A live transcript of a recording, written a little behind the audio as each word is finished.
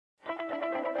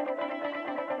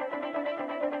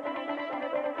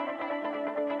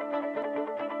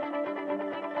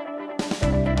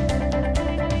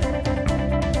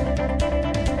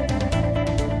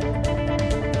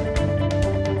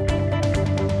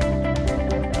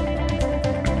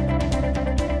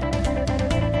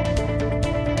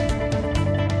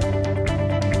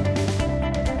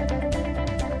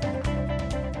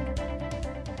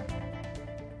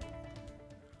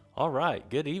All right.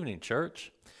 Good evening,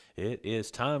 church. It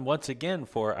is time once again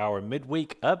for our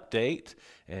midweek update,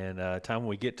 and time when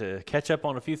we get to catch up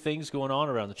on a few things going on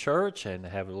around the church and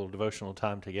have a little devotional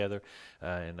time together.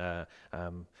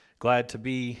 I'm glad to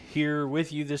be here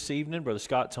with you this evening. Brother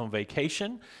Scott's on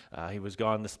vacation. He was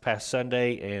gone this past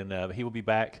Sunday, and he will be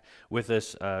back with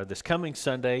us this coming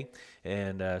Sunday.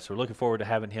 And so we're looking forward to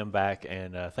having him back,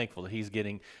 and thankful that he's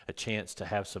getting a chance to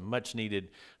have some much-needed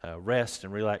rest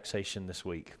and relaxation this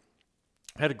week.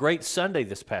 I had a great Sunday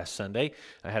this past Sunday.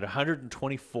 I had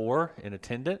 124 in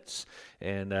attendance,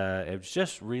 and it was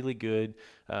just really good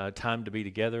time to be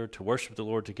together, to worship the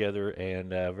Lord together, and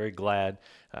very glad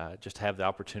just to have the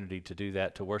opportunity to do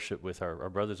that, to worship with our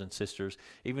brothers and sisters.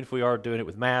 Even if we are doing it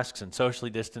with masks and socially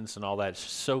distanced and all that, it's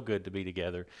so good to be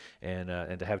together and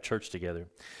to have church together.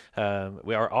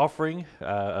 We are offering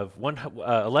of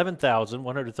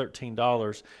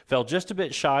 $11,113 fell just a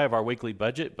bit shy of our weekly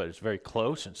budget, but it's very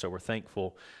close, and so we're thankful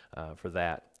for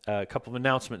that. A couple of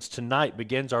announcements. Tonight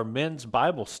begins our men's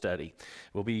Bible study.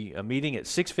 We'll be meeting at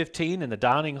 6:15 in the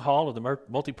dining hall of the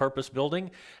multipurpose building.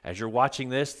 As you're watching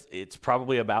this, it's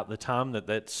probably about the time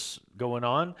that's going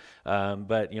on,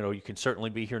 but you can certainly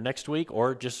be here next week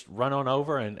or just run on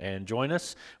over and join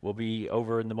us. We'll be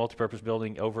over in the multipurpose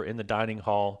building over in the dining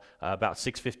hall about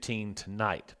 6:15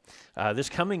 tonight. This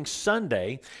coming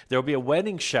Sunday, there will be a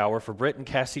wedding shower for Britt and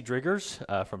Cassie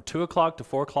Driggers from 2 o'clock to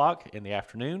 4 o'clock in the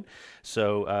afternoon.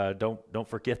 So don't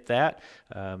forget that.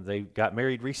 They got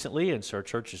married recently, and so our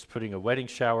church is putting a wedding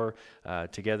shower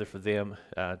together for them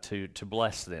to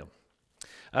bless them.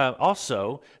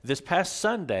 Also, this past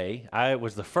Sunday, I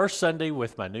was the first Sunday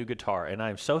with my new guitar, and I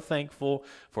am so thankful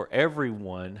for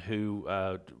everyone who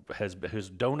has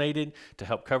donated to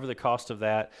help cover the cost of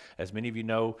that. As many of you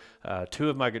know, 2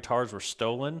 of my guitars were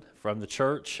stolen from the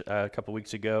church a couple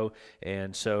weeks ago,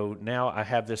 and so now I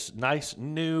have this nice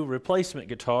new replacement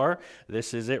guitar.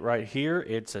 This is it right here.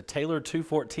 It's a Taylor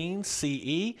 214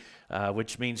 CE.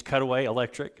 Which means cutaway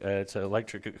electric. It's an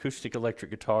acoustic electric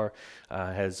guitar.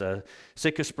 Has a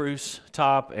Sitka spruce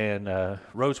top and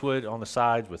rosewood on the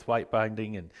sides with white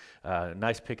binding, and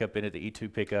nice pickup in it, the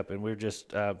E2 pickup. And we're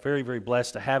just very, very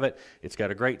blessed to have it. It's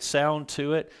got a great sound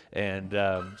to it, and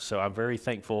so I'm very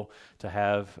thankful to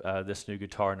have this new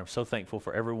guitar. And I'm so thankful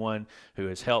for everyone who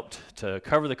has helped to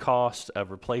cover the cost of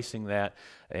replacing that,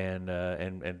 and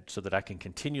so that I can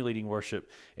continue leading worship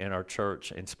in our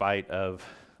church in spite of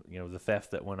the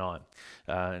theft that went on.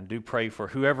 And do pray for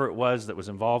whoever it was that was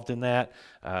involved in that,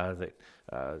 so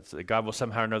that God will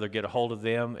somehow or another get a hold of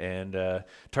them and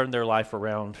turn their life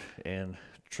around and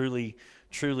truly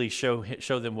show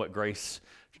them what grace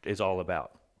is all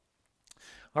about.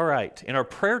 All right, in our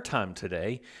prayer time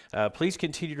today, please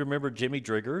continue to remember Jimmy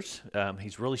Driggers.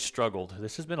 He's really struggled.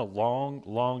 This has been a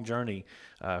long journey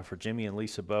for Jimmy and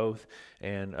Lisa both,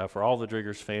 and for all the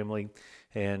Driggers family.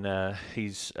 And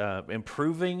he's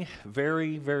improving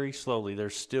very, very slowly. They're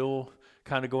still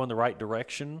kind of going the right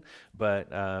direction, but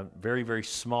very, very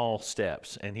small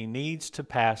steps. And he needs to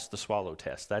pass the swallow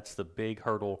test. That's the big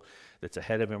hurdle that's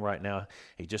ahead of him right now.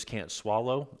 He just can't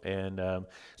swallow. And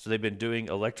so they've been doing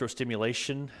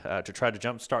electrostimulation to try to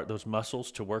jumpstart those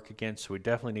muscles to work again. So we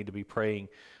definitely need to be praying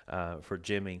for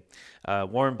Jimmy.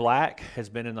 Warren Black has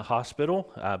been in the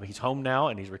hospital. He's home now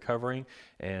and he's recovering.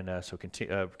 And so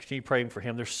continue praying for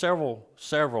him. There's several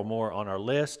more on our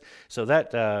list. So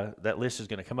that list is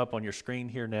going to come up on your screen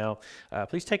here now.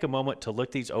 Please take a moment to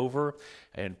look these over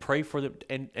and pray for them,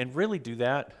 and really do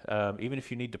that. Even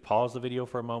if you need to pause the video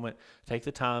for a moment, take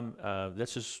the time.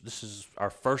 This is our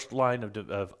first line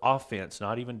of offense,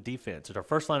 not even defense. It's our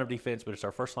first line of defense, but it's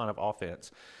our first line of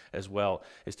offense as well,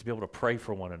 is to be able to pray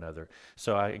for one another.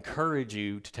 So I encourage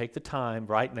you to take the time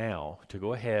right now to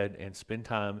go ahead and spend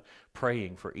time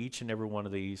praying for each and every one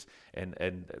of these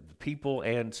and people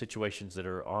and situations that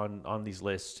are on these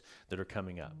lists that are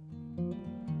coming up.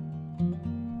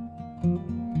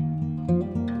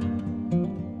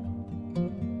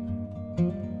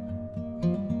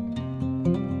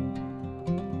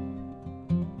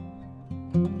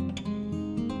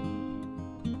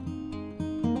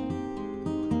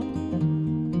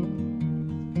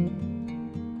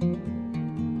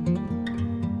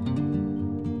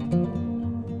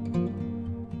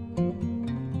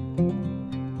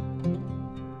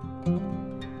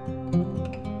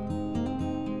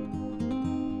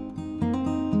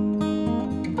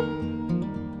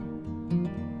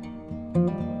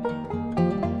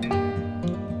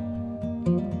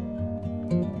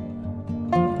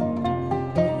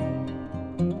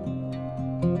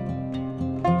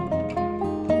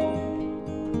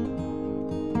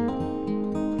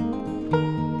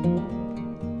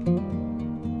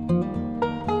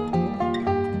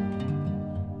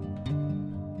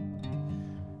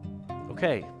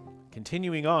 Okay,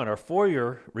 continuing on, our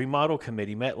foyer remodel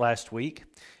committee met last week,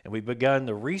 and we've begun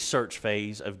the research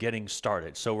phase of getting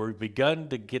started. So we've begun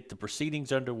to get the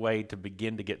proceedings underway to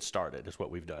begin to get started, is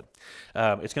what we've done.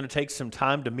 It's going to take some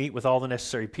time to meet with all the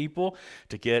necessary people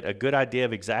to get a good idea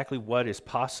of exactly what is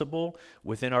possible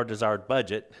within our desired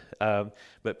budget.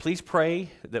 But please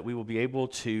pray that we will be able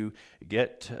to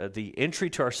get the entry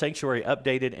to our sanctuary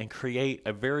updated and create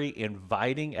a very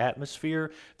inviting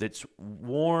atmosphere that's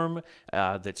warm,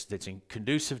 that's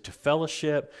conducive to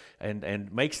fellowship,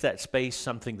 and makes that space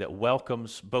something that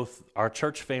welcomes both our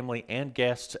church family and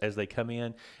guests as they come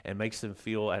in, and makes them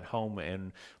feel at home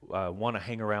and want to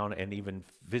hang around and even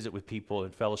visit with people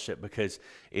and fellowship, because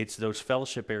it's those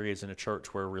fellowship areas in a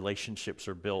church where relationships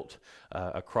are built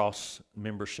across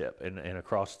membership and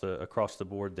across the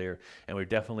board there. And we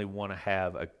definitely want to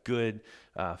have a good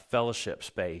fellowship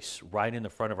space right in the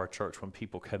front of our church when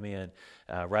people come in,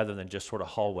 rather than just sort of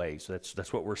hallways.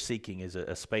 That's what we're seeking, is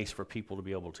a space for people to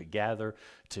be able to gather,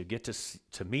 to get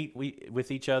to meet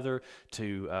with each other,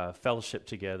 to fellowship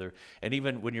together. And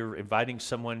even when you're inviting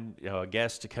someone, a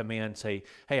guest, to come in, say,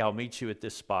 hey, I'll meet you at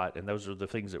this spot. And those are the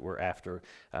things that we're after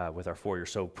with our foyer.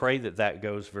 So pray that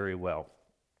goes very well.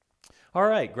 All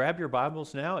right, grab your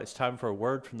Bibles now. It's time for a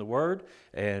word from the Word,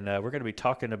 and we're going to be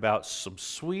talking about some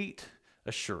sweet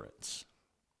assurance.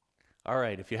 All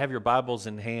right, if you have your Bibles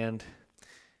in hand,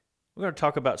 we're going to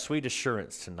talk about sweet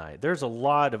assurance tonight. There's a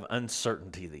lot of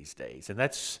uncertainty these days, and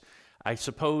that's, I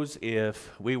suppose,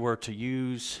 if we were to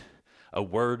use a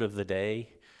word of the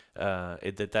day,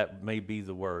 that may be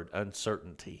the word,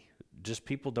 uncertainty. Just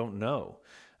people don't know.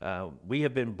 We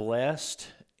have been blessed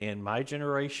in my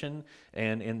generation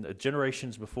and in the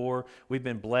generations before. We've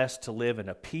been blessed to live in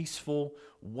a peaceful,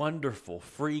 wonderful,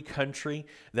 free country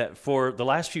that for the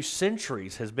last few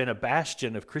centuries has been a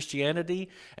bastion of Christianity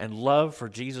and love for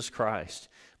Jesus Christ.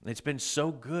 It's been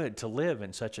so good to live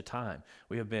in such a time.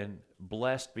 We have been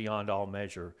blessed beyond all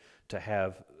measure to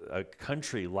have a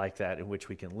country like that in which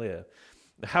we can live.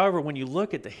 However, when you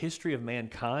look at the history of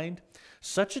mankind,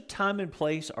 such a time and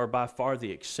place are by far the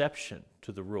exception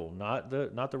to the rule, not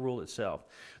the rule itself.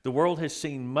 The world has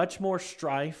seen much more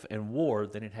strife and war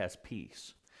than it has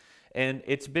peace. And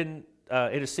it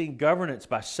has seen governance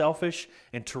by selfish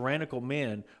and tyrannical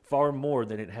men far more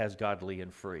than it has godly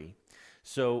and free.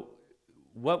 So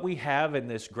what we have in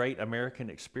this great American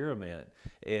experiment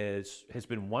has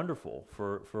been wonderful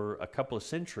for a couple of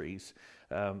centuries,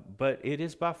 but it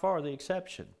is by far the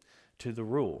exception to the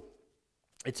rule.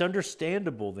 It's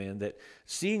understandable then that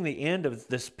seeing the end of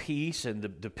this peace and the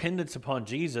dependence upon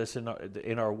Jesus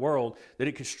in our world, that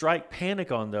it could strike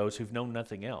panic on those who've known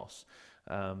nothing else.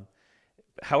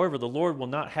 However, the Lord will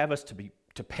not have us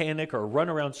to panic or run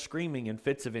around screaming in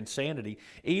fits of insanity,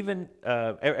 even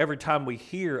every time we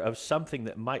hear of something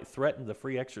that might threaten the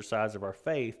free exercise of our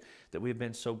faith that we've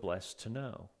been so blessed to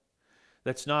know.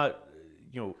 That's not,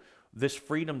 this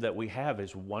freedom that we have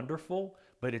is wonderful,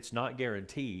 but it's not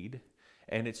guaranteed,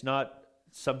 and it's not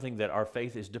something that our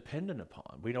faith is dependent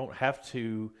upon. We don't have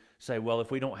to say, well, if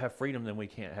we don't have freedom, then we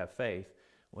can't have faith.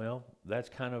 Well,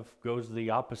 that kind of goes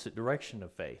the opposite direction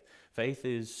of faith. Faith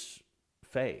is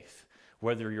faith,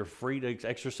 whether you're free to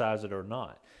exercise it or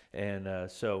not.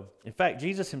 And so, in fact,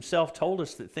 Jesus himself told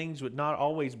us that things would not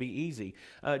always be easy.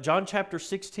 John chapter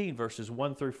 16, verses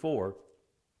 1 through 4,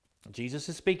 Jesus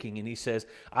is speaking, and he says,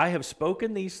 I have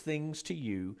spoken these things to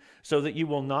you so that you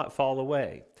will not fall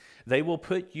away. They will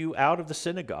put you out of the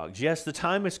synagogues. Yes, the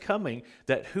time is coming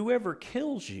that whoever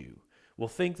kills you will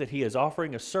think that he is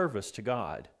offering a service to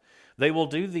God. They will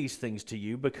do these things to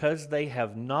you because they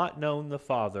have not known the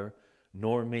Father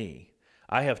nor me.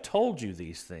 I have told you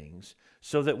these things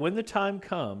so that when the time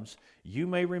comes, you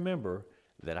may remember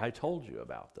that I told you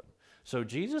about them. So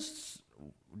Jesus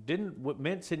didn't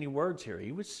mince any words here.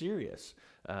 He was serious.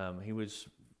 He was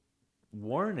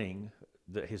warning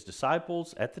his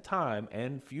disciples at the time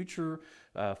and future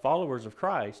followers of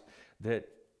Christ that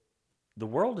the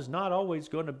world is not always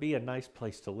going to be a nice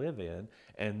place to live in,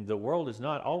 and the world is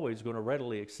not always going to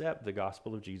readily accept the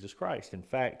gospel of Jesus Christ. In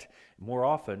fact, more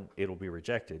often it'll be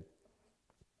rejected.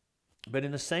 But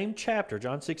in the same chapter,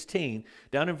 John 16,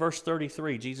 down in verse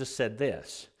 33, Jesus said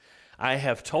this, I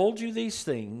have told you these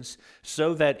things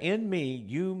so that in me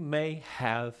you may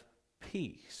have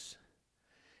peace.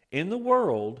 In the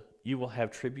world you will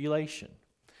have tribulation,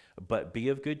 but be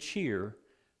of good cheer.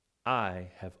 I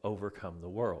have overcome the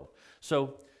world.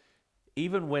 So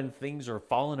even when things are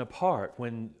falling apart,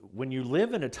 when you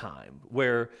live in a time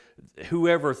where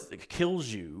whoever kills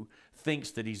you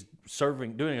thinks that he's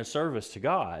doing a service to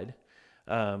God,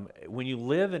 when you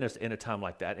live in a time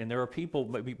like that, and there are people,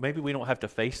 maybe we don't have to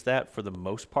face that for the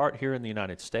most part here in the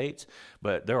United States,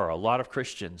 but there are a lot of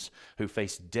Christians who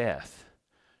face death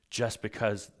just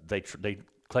because they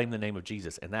claim the name of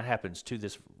Jesus, and that happens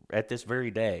at this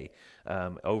very day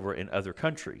over in other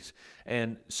countries.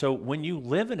 And so when you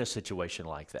live in a situation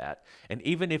like that, and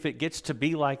even if it gets to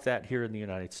be like that here in the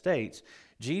United States,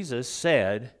 Jesus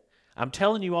said, I'm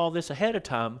telling you all this ahead of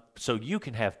time so you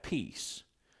can have peace.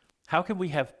 How can we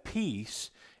have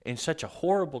peace in such a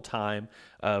horrible time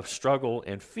of struggle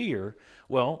and fear?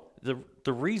 Well,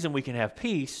 the reason we can have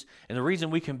peace and the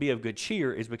reason we can be of good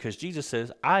cheer is because Jesus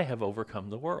says, I have overcome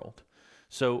the world.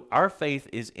 So our faith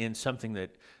is in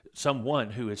someone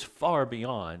who is far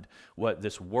beyond what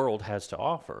this world has to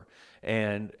offer.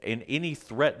 And any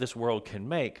threat this world can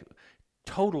make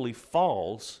totally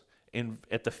falls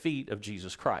at the feet of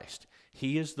Jesus Christ.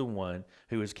 He is the one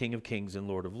who is King of Kings and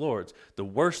Lord of Lords. The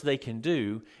worst they can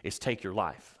do is take your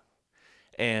life.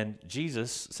 And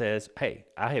Jesus says, hey,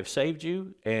 I have saved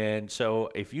you, and so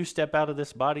if you step out of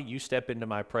this body, you step into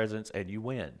my presence and you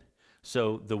win.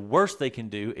 So the worst they can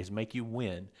do is make you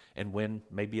win, and win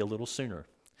maybe a little sooner.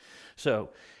 So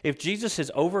if Jesus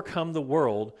has overcome the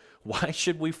world, why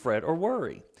should we fret or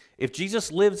worry? If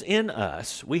Jesus lives in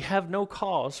us, we have no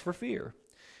cause for fear.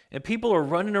 And people are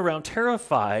running around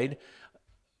terrified.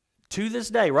 To this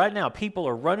day, right now, people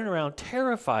are running around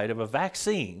terrified of a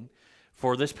vaccine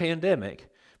for this pandemic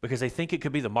because they think it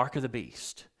could be the mark of the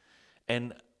beast.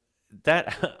 And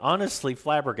that honestly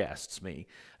flabbergasts me.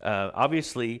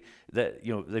 Obviously, that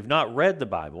they've not read the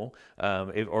Bible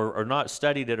or not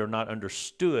studied it or not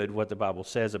understood what the Bible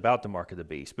says about the mark of the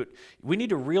beast. But we need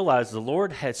to realize the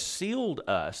Lord has sealed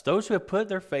us. Those who have put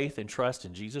their faith and trust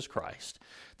in Jesus Christ,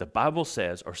 the Bible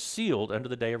says, are sealed unto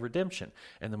the day of redemption.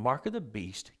 And the mark of the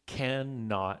beast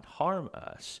cannot harm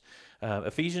us.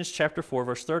 Ephesians chapter 4,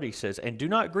 verse 30 says, and do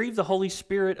not grieve the Holy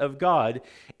Spirit of God,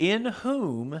 in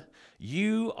whom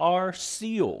you are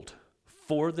sealed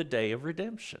for the day of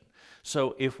redemption.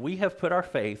 So if we have put our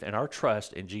faith and our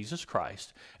trust in Jesus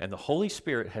Christ, and the Holy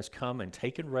Spirit has come and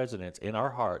taken residence in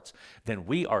our hearts, then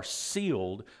we are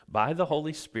sealed by the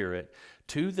Holy Spirit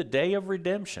to the day of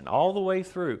redemption, all the way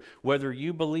through. Whether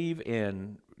you believe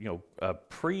in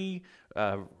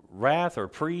pre-wrath or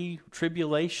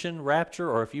pre-tribulation rapture,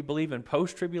 or if you believe in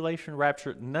post-tribulation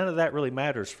rapture, none of that really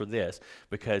matters for this,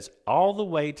 because all the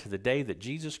way to the day that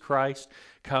Jesus Christ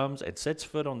comes and sets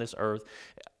foot on this earth,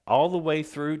 all the way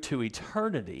through to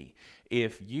eternity,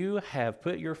 if you have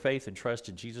put your faith and trust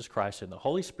in Jesus Christ and the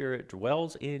Holy Spirit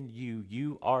dwells in you,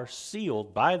 you are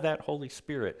sealed by that Holy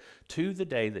Spirit to the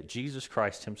day that Jesus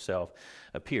Christ himself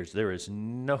appears. There is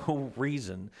no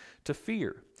reason to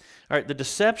fear. All right, the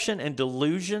deception and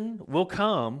delusion will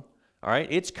come. All right,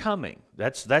 it's coming.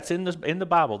 That's in the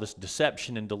Bible, this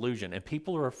deception and delusion. And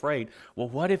people are afraid, well,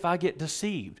 what if I get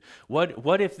deceived?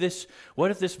 What if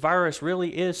this virus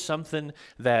really is something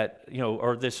that,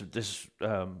 or this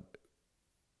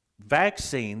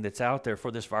vaccine that's out there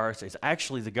for this virus is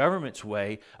actually the government's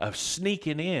way of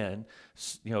sneaking in,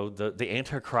 the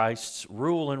Antichrist's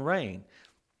rule and reign.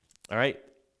 All right.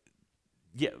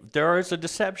 Yeah, there is a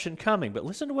deception coming, but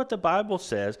listen to what the Bible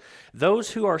says.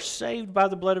 Those who are saved by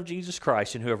the blood of Jesus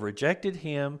Christ and who have rejected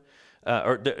him,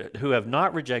 who have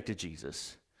not rejected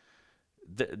Jesus,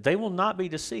 they will not be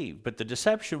deceived, but the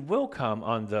deception will come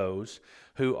on those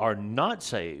who are not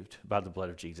saved by the blood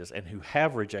of Jesus and who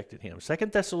have rejected him. 2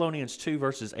 Thessalonians 2,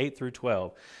 verses 8 through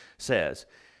 12 says,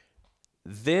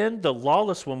 then the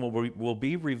lawless one will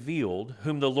be revealed,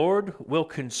 whom the Lord will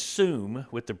consume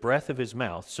with the breath of his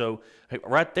mouth. So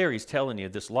right there he's telling you,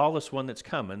 this lawless one that's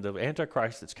coming, the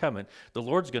Antichrist that's coming, the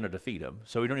Lord's going to defeat him.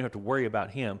 So we don't even have to worry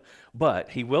about him. But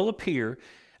he will appear,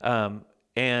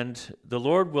 and the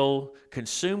Lord will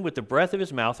consume with the breath of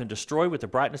his mouth and destroy with the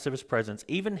brightness of his presence,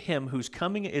 even him whose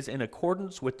coming is in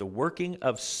accordance with the working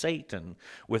of Satan,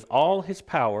 with all his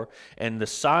power and the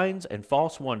signs and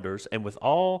false wonders, and with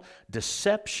all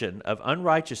deception of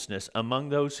unrighteousness among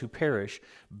those who perish,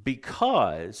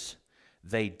 because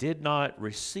they did not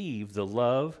receive the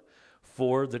love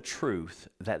for the truth,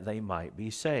 that they might be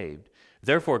saved.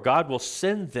 Therefore God will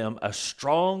send them a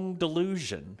strong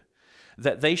delusion,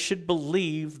 that they should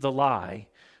believe the lie,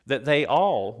 that they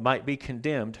all might be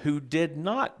condemned who did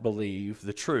not believe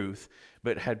the truth,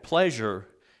 but had pleasure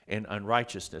in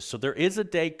unrighteousness. So there is a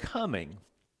day coming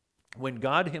when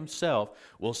God himself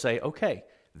will say, okay,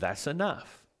 that's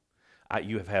enough.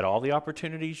 You have had all the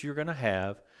opportunities you're going to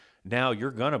have. Now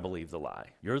you're going to believe the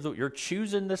lie. You're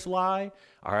choosing this lie.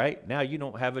 All right, now you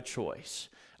don't have a choice.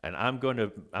 And I'm going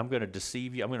to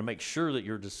deceive you. I'm going to make sure that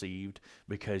you're deceived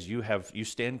because you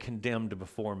stand condemned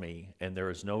before me, and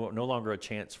there is no longer a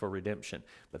chance for redemption.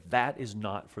 But that is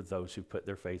not for those who put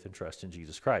their faith and trust in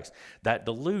Jesus Christ. That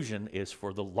delusion is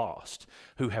for the lost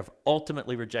who have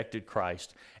ultimately rejected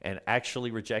Christ and actually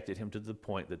rejected him to the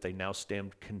point that they now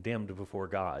stand condemned before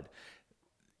God.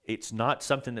 It's not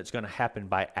something that's going to happen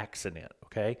by accident,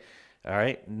 okay? All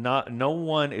right? No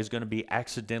one is going to be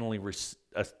accidentally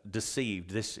deceived.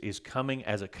 This is coming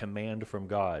as a command from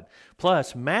God.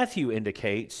 Plus, Matthew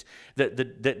indicates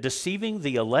that deceiving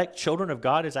the elect children of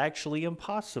God is actually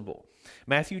impossible.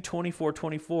 Matthew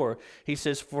 24:24, he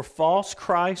says, "For false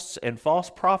Christs and false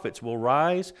prophets will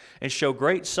rise and show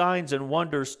great signs and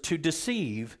wonders to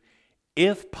deceive,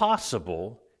 if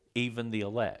possible, even the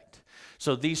elect."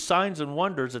 So these signs and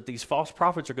wonders that these false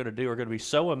prophets are going to do are going to be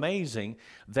so amazing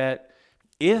that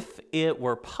if it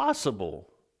were possible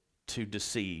to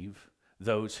deceive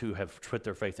those who have put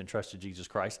their faith and trust in Jesus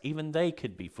Christ, even they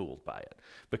could be fooled by it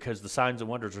because the signs and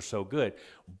wonders are so good.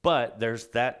 But there's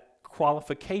that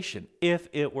qualification, if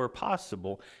it were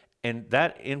possible. And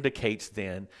that indicates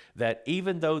then that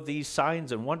even though these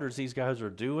signs and wonders these guys are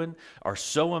doing are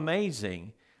so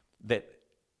amazing, that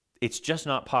it's just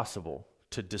not possible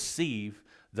to deceive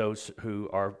those who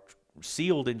are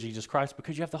sealed in Jesus Christ,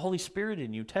 because you have the Holy Spirit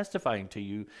in you testifying to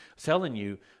you, telling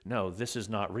you, no, this is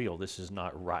not real, this is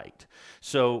not right.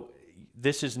 So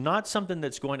this is not something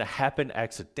that's going to happen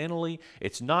accidentally.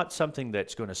 It's not something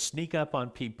that's going to sneak up on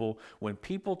people. When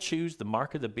people choose the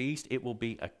mark of the beast, it will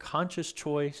be a conscious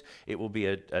choice. It will be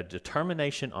a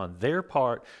determination on their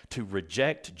part to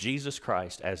reject Jesus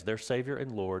Christ as their Savior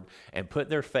and Lord and put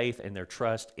their faith and their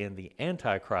trust in the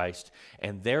Antichrist,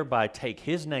 and thereby take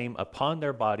his name upon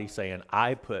their body, saying,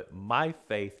 I put my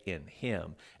faith in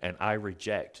him and I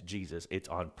reject Jesus. It's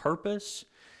on purpose,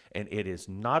 and it is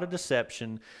not a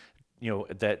deception,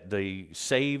 that the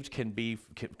saved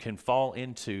can fall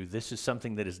into. This is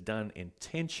something that is done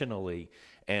intentionally,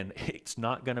 and it's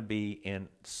not going to be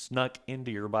snuck into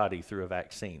your body through a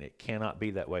vaccine. It cannot be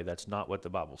that way. That's not what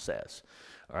the Bible says.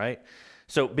 All right?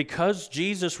 So because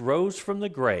Jesus rose from the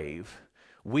grave,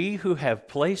 we who have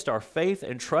placed our faith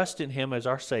and trust in him as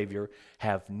our Savior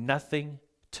have nothing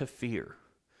to fear.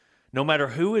 No matter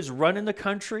who is running the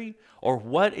country or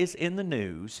what is in the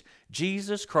news,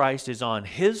 Jesus Christ is on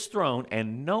his throne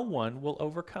and no one will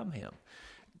overcome him.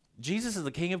 Jesus is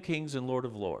the King of Kings and Lord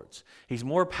of Lords. He's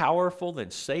more powerful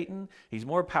than Satan. He's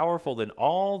more powerful than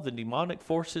all the demonic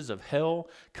forces of hell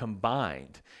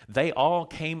combined. They all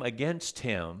came against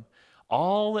him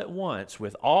all at once,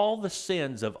 with all the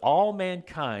sins of all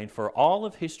mankind for all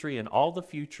of history and all the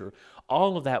future.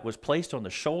 All of that was placed on the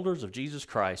shoulders of Jesus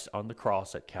Christ on the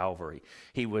cross at Calvary.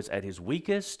 He was at his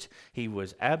weakest. He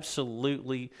was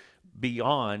absolutely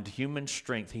beyond human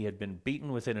strength. He had been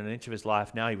beaten within an inch of his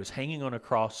life. Now he was hanging on a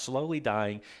cross, slowly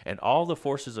dying, and all the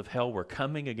forces of hell were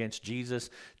coming against Jesus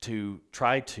to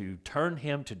try to turn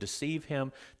him, to deceive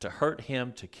him, to hurt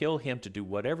him, to kill him, to do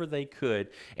whatever they could.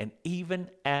 And even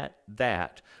at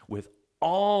that, with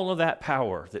all of that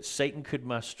power that Satan could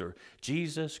muster,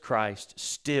 Jesus Christ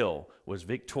still was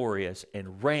victorious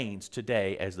and reigns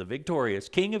today as the victorious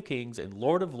King of Kings and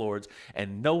Lord of Lords,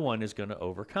 and no one is going to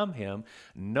overcome him.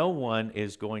 No one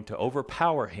is going to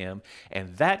overpower him.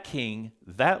 And that King,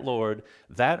 that Lord,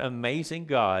 that amazing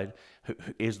God who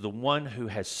is the one who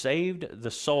has saved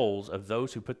the souls of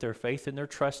those who put their faith and their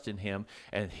trust in him,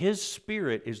 and his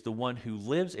Spirit is the one who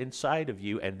lives inside of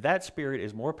you, and that Spirit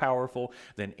is more powerful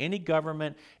than any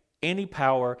government, any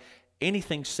power,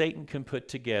 anything Satan can put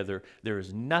together. There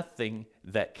is nothing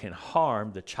that can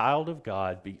harm the child of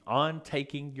God beyond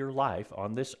taking your life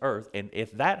on this earth. And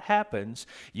if that happens,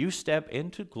 you step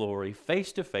into glory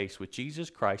face to face with Jesus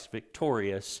Christ,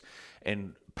 victorious,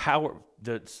 and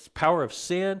the power of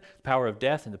sin, the power of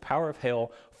death, and the power of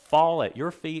hell fall at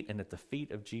your feet and at the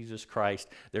feet of Jesus Christ.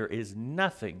 There is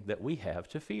nothing that we have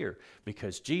to fear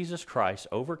because Jesus Christ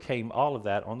overcame all of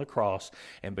that on the cross,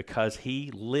 and because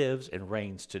he lives and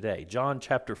reigns today. John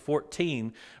chapter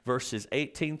 14, verses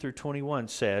 18 through 21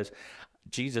 says,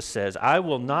 Jesus says, I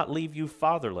will not leave you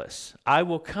fatherless. I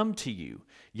will come to you.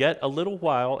 Yet a little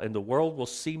while, and the world will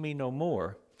see me no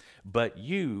more, but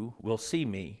you will see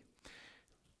me.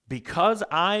 Because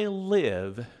I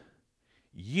live,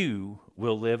 you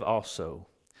will live also.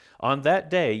 On that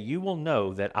day you will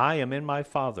know that I am in my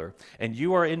Father, and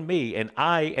you are in me, and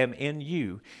I am in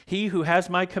you. He who has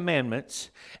my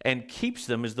commandments and keeps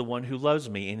them is the one who loves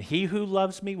me, and he who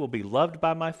loves me will be loved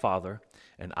by my Father,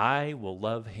 and I will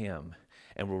love him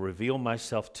and will reveal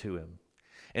myself to him.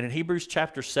 And in Hebrews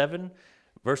chapter 7,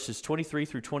 verses 23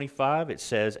 through 25, it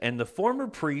says, "And the former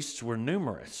priests were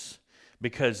numerous,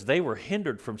 because they were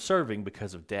hindered from serving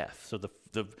because of death." So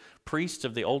the priests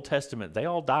of the Old Testament, they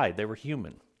all died. They were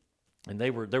human, and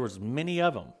there was many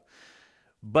of them.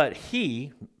 "But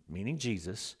he," meaning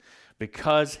Jesus,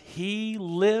 "because he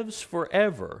lives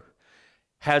forever,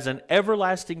 has an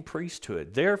everlasting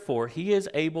priesthood. Therefore, he is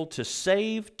able to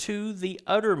save to the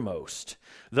uttermost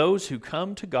those who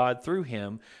come to God through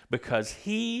him, because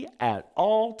he at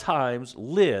all times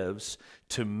lives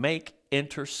to make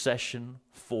intercession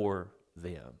for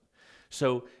them."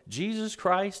 So Jesus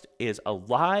Christ is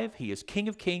alive. He is King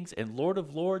of Kings and Lord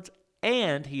of Lords,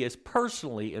 and he is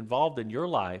personally involved in your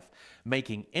life,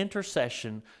 making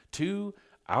intercession to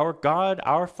our God,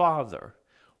 our Father,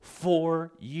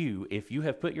 for you. If you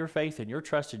have put your faith and your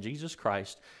trust in Jesus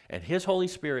Christ, and his Holy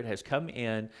Spirit has come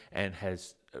in and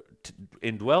has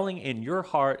indwelling in your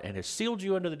heart and has sealed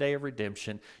you unto the day of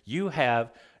redemption, you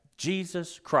have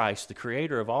Jesus Christ, the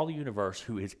creator of all the universe,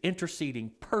 who is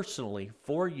interceding personally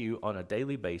for you on a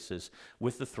daily basis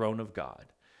with the throne of God.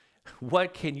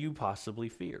 What can you possibly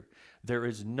fear? There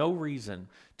is no reason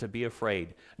to be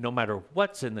afraid, no matter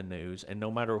what's in the news and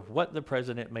no matter what the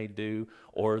president may do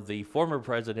or the former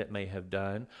president may have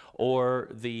done or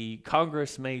the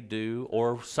Congress may do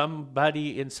or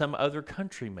somebody in some other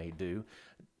country may do.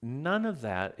 None of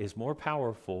that is more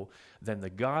powerful than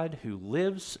the God who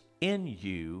lives in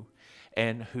you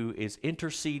and who is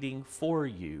interceding for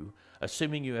you,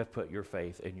 assuming you have put your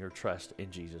faith and your trust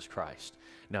in Jesus Christ.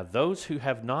 Now, those who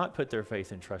have not put their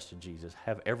faith and trust in Jesus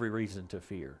have every reason to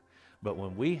fear. But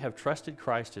when we have trusted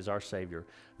Christ as our Savior,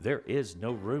 there is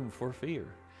no room for fear,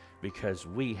 because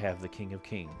we have the King of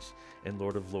Kings and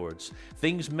Lord of Lords.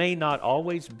 Things may not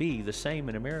always be the same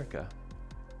in America.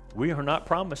 We are not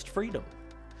promised freedom.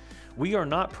 We are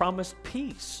not promised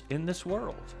peace in this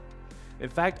world. In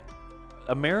fact,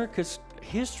 America's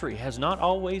history has not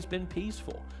always been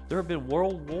peaceful. There have been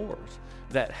world wars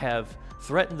that have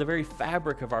threatened the very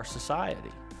fabric of our society.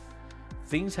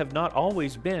 Things have not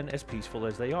always been as peaceful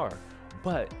as they are.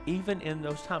 But even in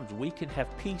those times, we can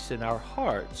have peace in our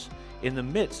hearts in the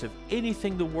midst of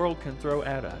anything the world can throw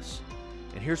at us.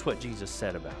 And here's what Jesus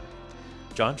said about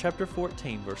it. John chapter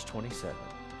 14, verse 27.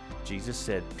 Jesus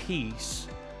said, "Peace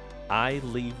I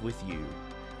leave with you.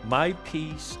 My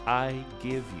peace I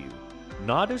give you.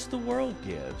 Not as the world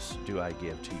gives do I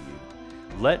give to you.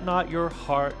 Let not your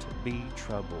heart be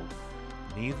troubled,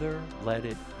 neither let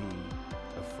it be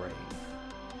afraid."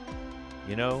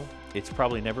 You know, it's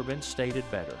probably never been stated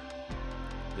better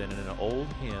than in an old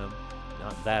hymn,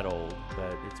 not that old,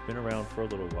 but it's been around for a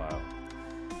little while.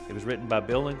 It was written by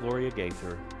Bill and Gloria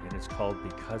Gaither, and it's called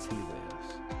 "Because He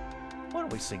Lives." Why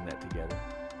don't we sing that together?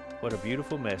 What a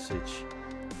beautiful message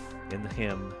in the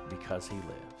hymn, "Because He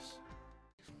Lives."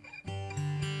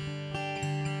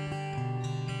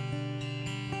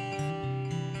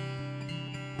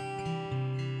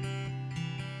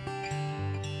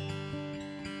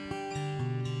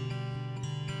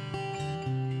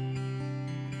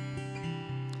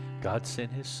 God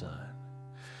sent His Son.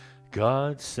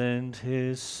 God sent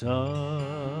His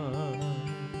Son.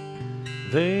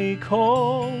 They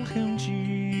called Him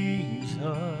Jesus.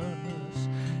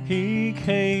 He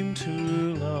came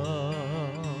to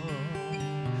love,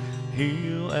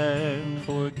 heal and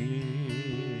forgive.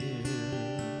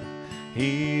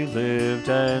 He lived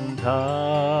and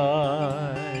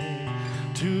died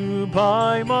to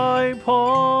buy my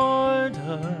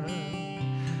pardon.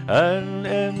 An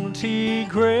empty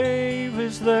grave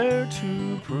is there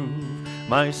to prove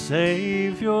my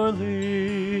Savior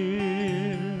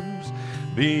lives.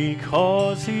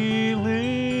 Because He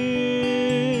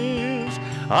lives,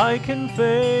 I can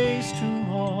face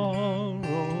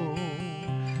tomorrow.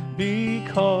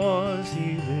 Because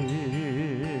He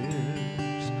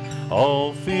lives,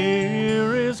 all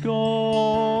fear is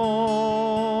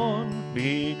gone.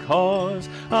 Because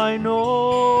I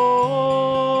know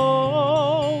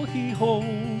He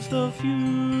holds the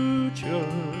future,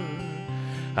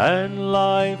 and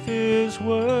life is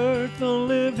worth the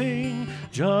living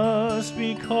just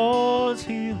because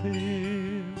He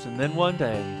lives. And then one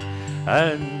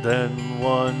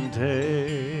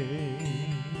day,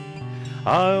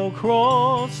 I'll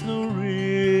cross the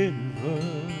river,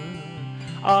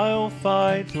 I'll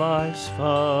fight life's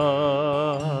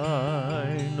final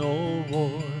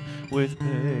war with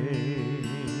pain.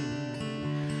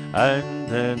 And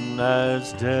then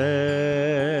as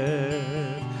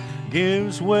death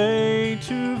gives way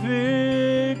to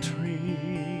victory,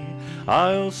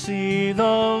 I'll see the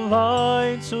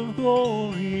lights of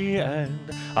glory, and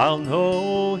I'll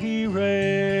know He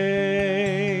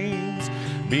reigns.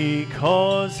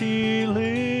 Because He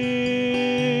lives,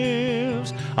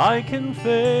 I can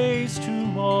face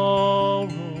tomorrow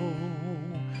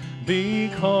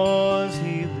because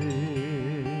He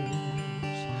lives.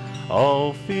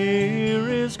 All fear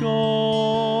is gone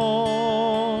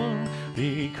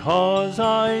because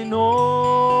I know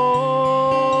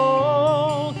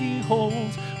He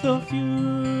holds the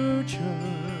future,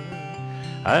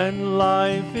 and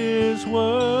life is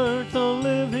worth